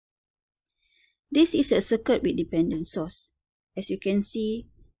This is a circuit with dependent source. As you can see,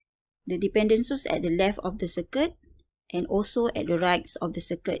 the dependent source at the left of the circuit and also at the right of the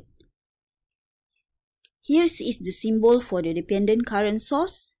circuit. Here is the symbol for the dependent current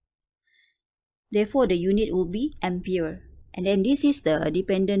source. Therefore, the unit will be ampere. And then this is the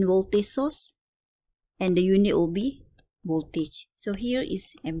dependent voltage source. And the unit will be voltage. So here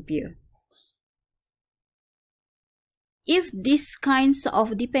is ampere. If this kinds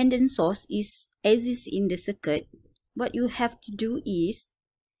of dependent source exists in the circuit, what you have to do is,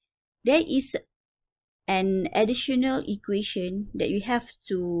 there is an additional equation that you have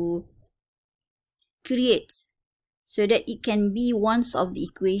to create so that it can be one of the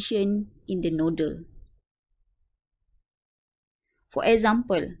equation in the nodal. For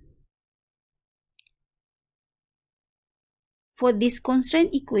example, for this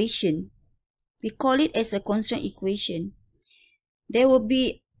constraint equation, we call it as a constraint equation. There will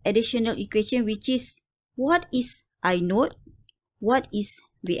be additional equation which is what is I naught, what is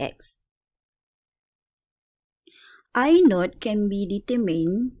Vx. I naught can be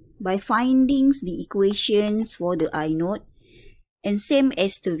determined by finding the equations for the I naught and same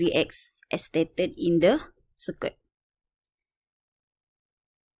as the Vx as stated in the circuit.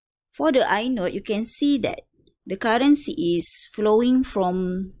 For the I naught, you can see that the current is flowing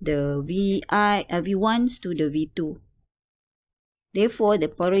from the V1 to the V2. Therefore, the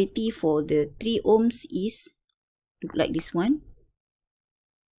polarity for the 3 ohms is look like this one.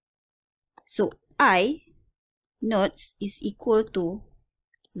 So, I naught is equal to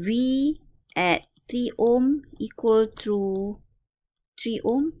V at 3 ohm equal to 3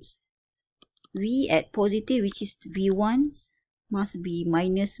 ohms. V at positive, which is V1, must be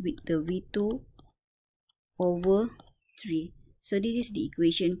minus with the V2 over 3. So this is the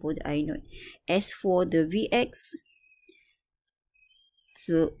equation for the I naught. As for the Vx,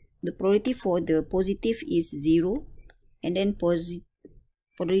 so the polarity for the positive is 0, and then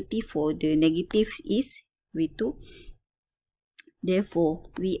polarity for the negative is V2. Therefore,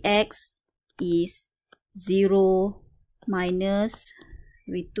 Vx is 0 minus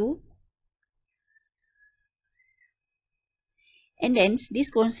V2. And then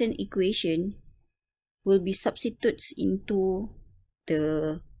this constant equation will be substituted into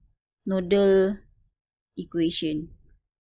the nodal equation.